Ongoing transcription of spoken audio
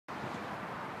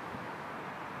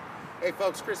Hey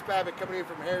folks, Chris Babbitt coming in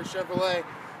from Hare Chevrolet.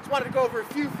 Just wanted to go over a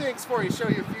few things for you, show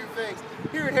you a few things.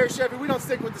 Here at Hare Chevy, we don't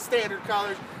stick with the standard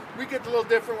colors. We get the little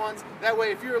different ones. That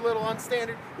way, if you're a little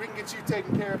unstandard, we can get you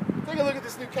taken care of. Take a look at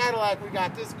this new Cadillac we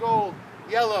got, this gold,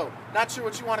 yellow. Not sure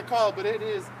what you want to call it, but it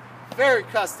is very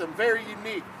custom, very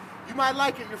unique. You might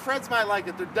like it, your friends might like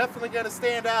it. They're definitely going to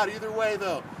stand out either way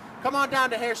though. Come on down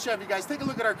to Hare Chevy, guys. Take a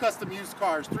look at our custom used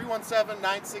cars,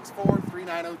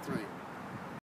 317-964-3903.